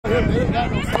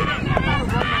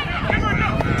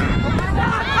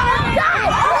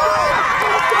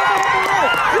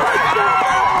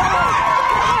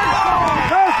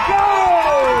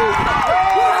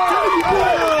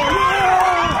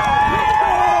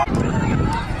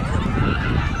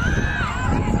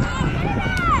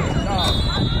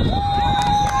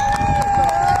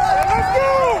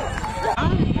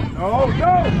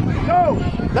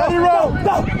Let it roll.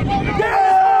 Go.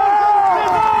 Yeah!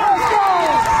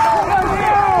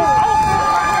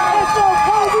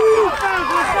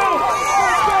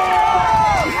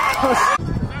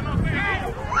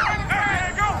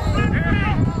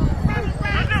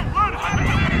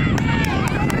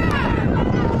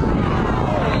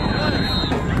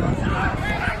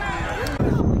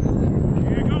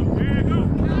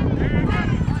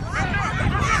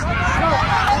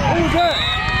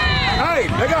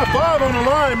 They got 5 on the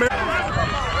line, man.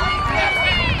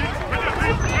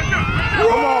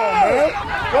 Come on, man.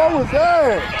 What was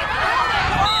that?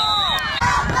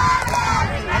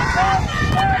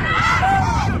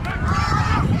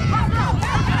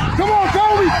 Come on,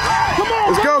 Kobe. Come on.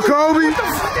 Let's go, Kobe.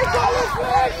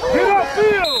 Get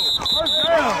upfield. First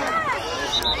down.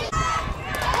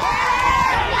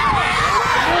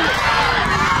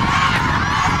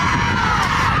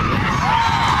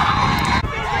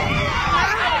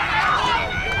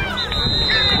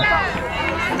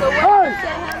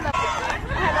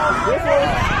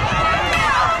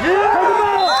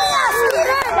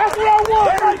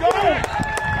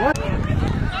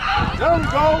 Let him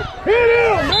go. Hit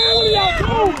him, man. What are y'all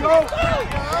doing? Go.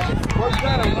 What's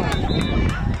that?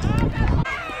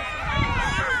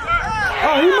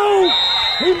 Oh, he moved.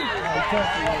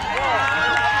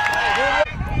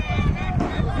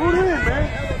 Good in, man.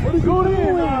 What are you going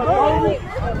in? Kobe?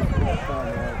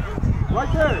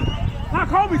 Right there. Now,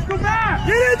 Kobe, scoot back.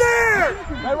 Get in there.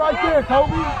 Hey, right there,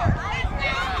 Kobe.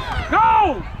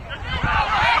 Go.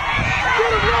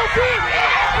 Get him, Loki.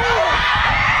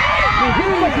 He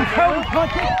didn't make him tell him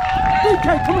punch it. DK,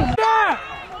 come on. Yeah!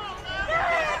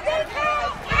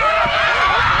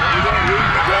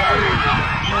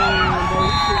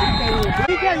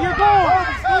 DK, you're going.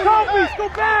 Kobe, go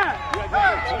back.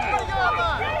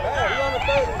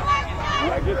 You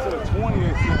gotta get to the 20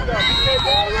 and shit.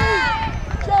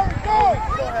 Jerry, go.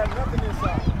 You don't have nothing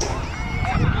inside.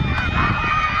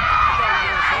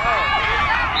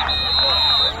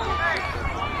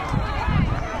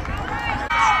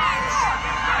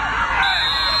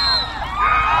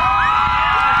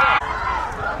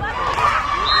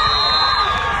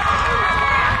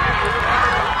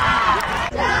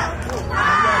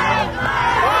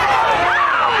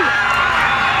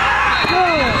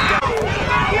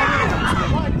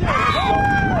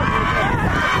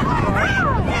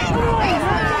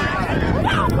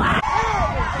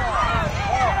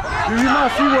 Do you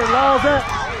not see where Law's at?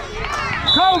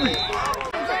 Kobe!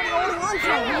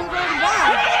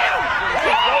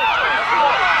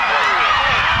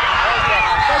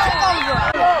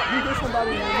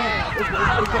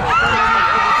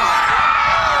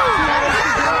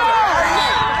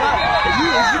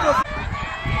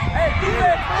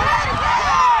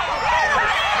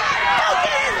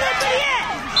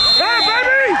 Hey,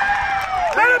 baby!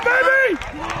 Hey, baby!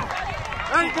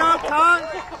 There you go, Todd.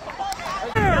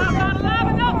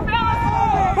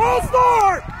 Full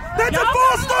start! That's a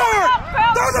full start!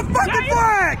 Throw the fucking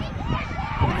flag!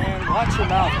 Man, watch your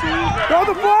mouth, dude. Throw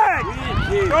the flag!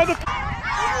 Throw the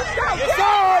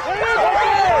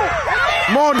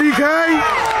Come on, DK.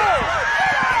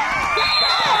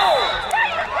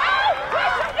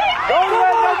 Don't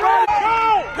let nobody go!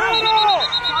 Go!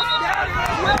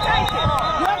 We'll take it.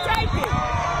 We'll take it.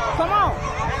 Come on.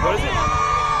 What is it?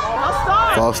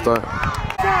 False start.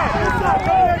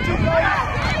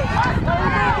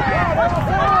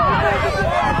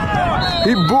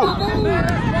 He booked.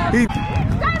 He.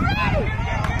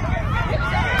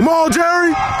 Come on,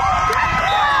 Jerry.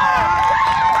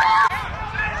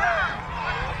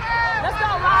 Let's go,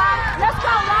 Ryan. Let's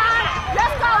go, Ryan.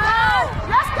 Let's go, Ryan.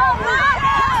 Let's go, Ryan.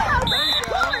 Let's go,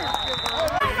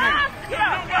 Ryan. Get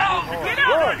up. Get up.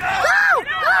 Go.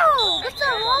 Go. What's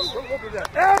up, Ross?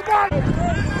 Everybody!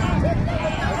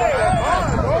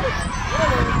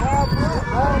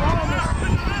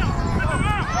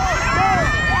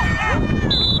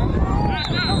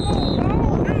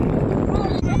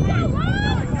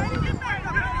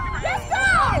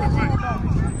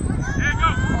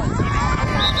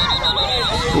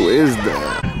 Who is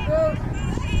that?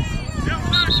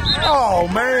 Oh,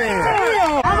 man.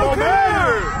 I don't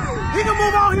care. He can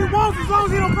move all he wants as long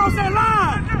as he don't cross that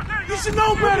line. You should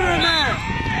know better than that.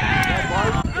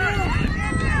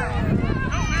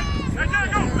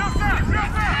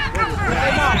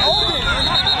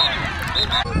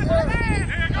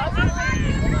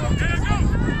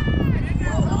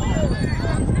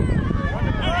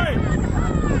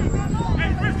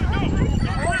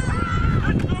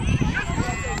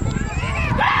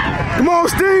 Come on,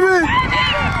 Steven.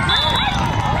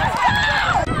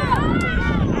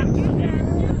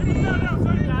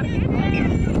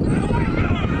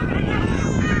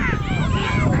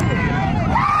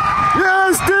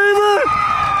 Yeah, Steven.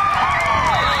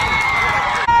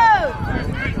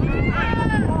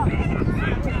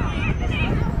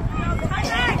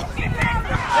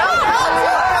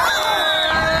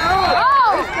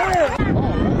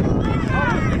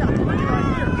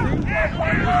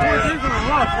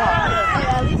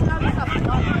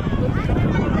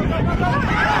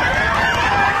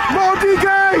 Come on, DK!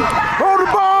 Hold the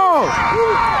ball!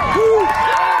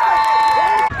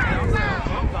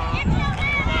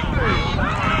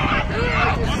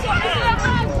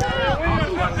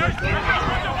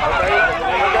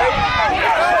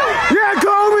 Yeah,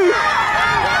 Kobe!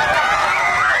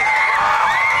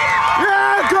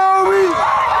 Yeah, Kobe!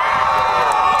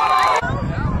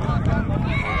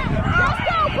 Let's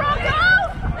go, Broncos!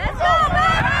 Let's go,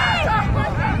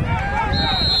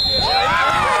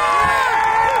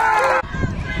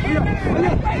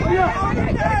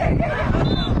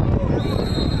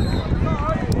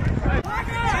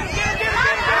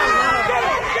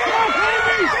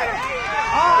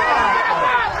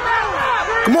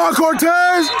 Come on,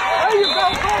 Cortez! There you go,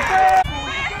 Cortez!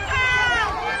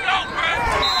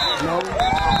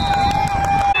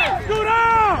 Scoot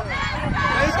out!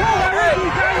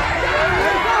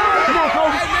 Come on,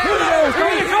 Kobe. Here it is,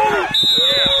 Kobe.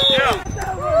 Yeah.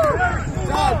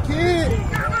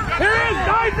 Here it is,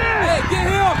 Dyson! Hey, get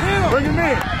him! Bring him in.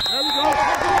 There we go.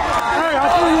 Hey, I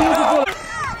see you looking for.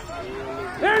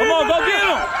 Come on, go get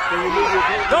him!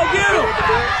 Go get him!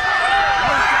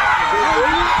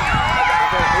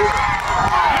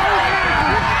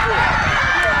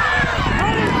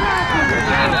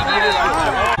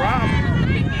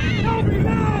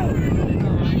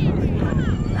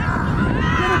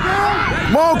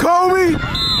 Come on, Kobe!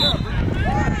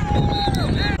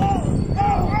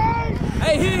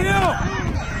 Hey, hit him!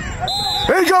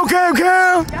 There you go, Cam!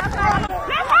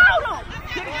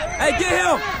 Hey, get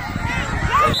him!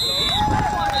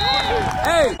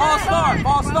 Hey, ball start.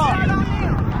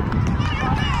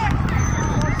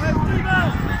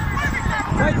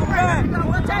 Take him back.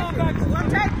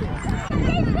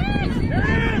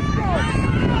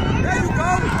 There you go.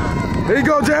 There you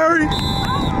go, Jerry!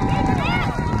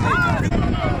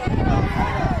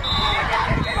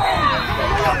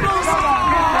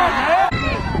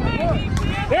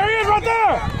 There he is right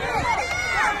there.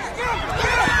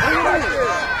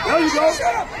 There you go.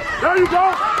 There you go.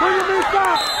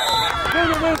 Bring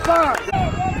him inside.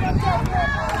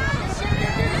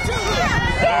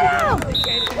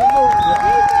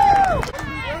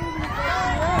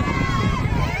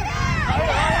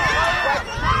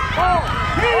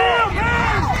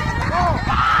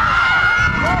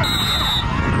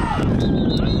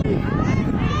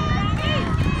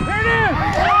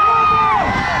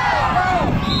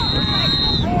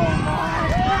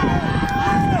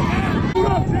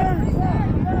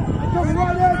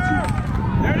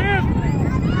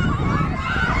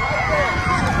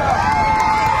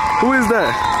 Who is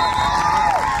that?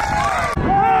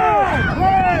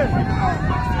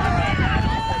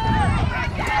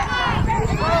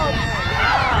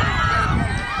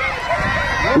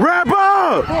 Wrap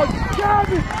up! Get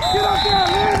up there,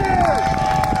 lead it!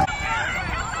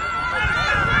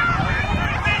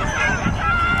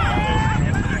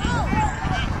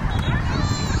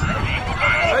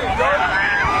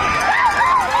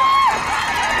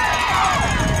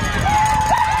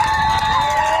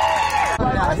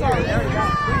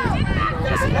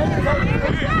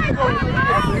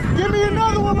 Give me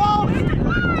another one, Bob! It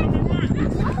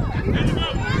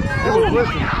was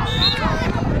listening.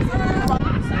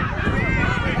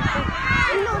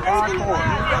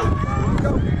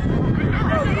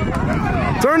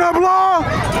 Turn up, Law!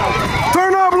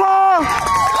 Turn up, Law!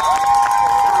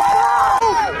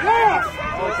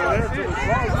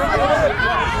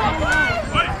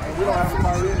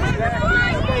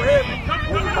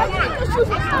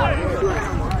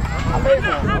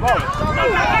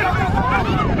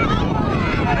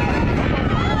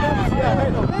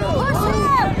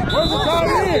 Where's the time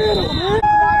in?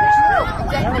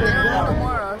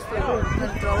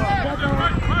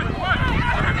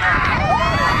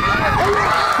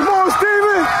 Come on,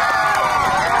 Steven!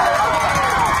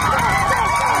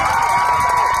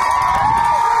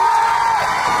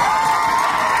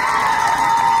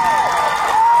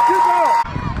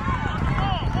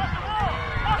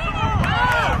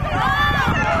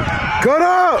 Cut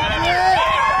up!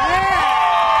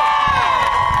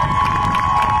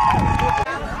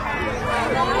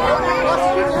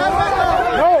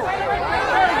 No!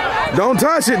 Don't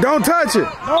touch it. Don't touch it.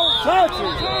 Don't touch it.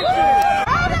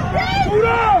 Shoot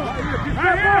up.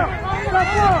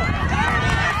 Step up.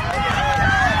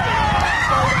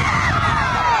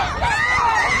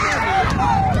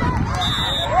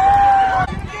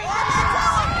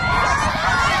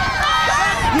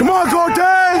 Come on,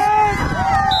 Cortez.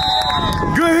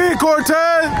 Good hit,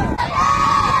 Cortez.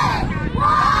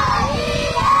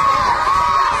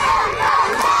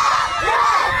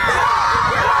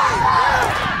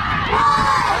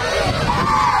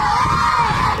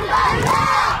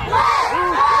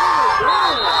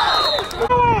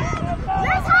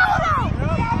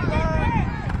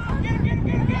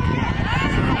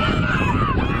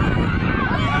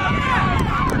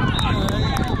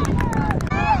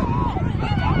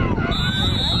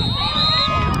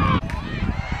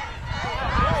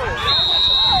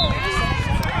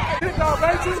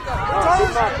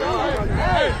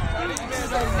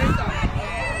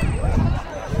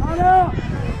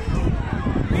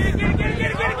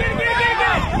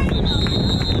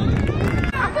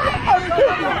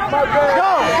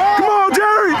 Come on,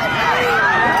 Jerry!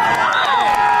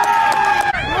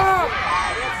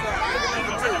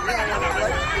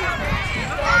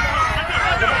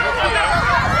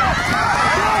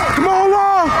 Come on,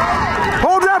 Law!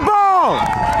 Hold that ball!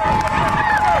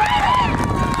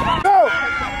 Go!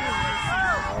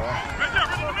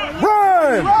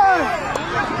 Run!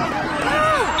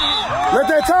 Let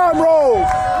that time roll!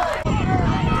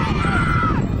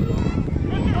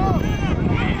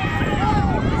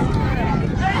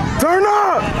 Turn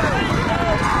up!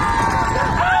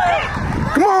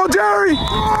 Come on, Jerry!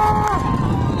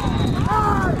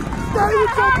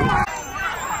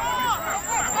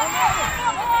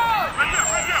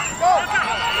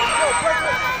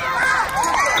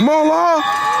 Come on, Law!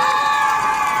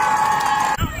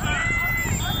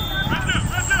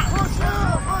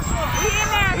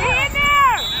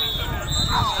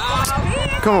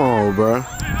 Come on, bro.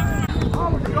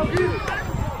 Go get it.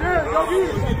 Derek, go get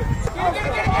it.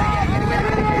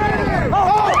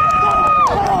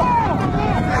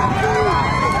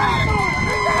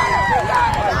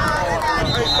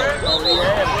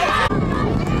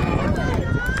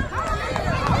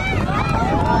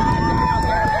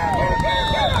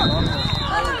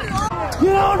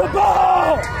 Get on the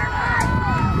ball!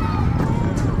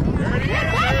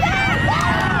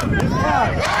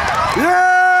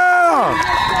 Yeah!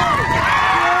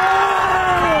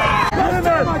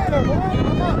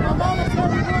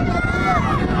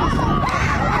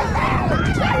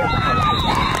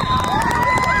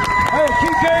 Hey,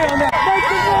 keep Jay on that. Make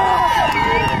the ball!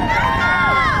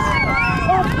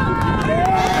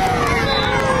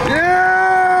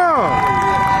 Yeah!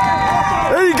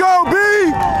 There you go, B!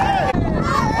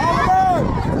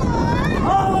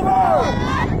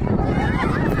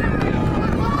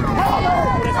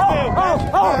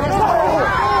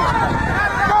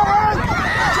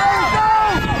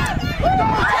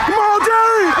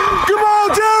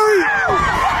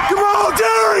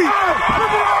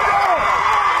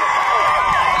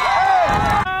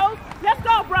 Let's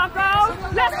go, Broncos!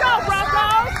 Let's go,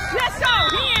 Broncos! Let's go!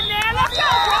 He in there! Let's go,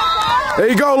 Broncos! There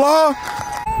you go, Law.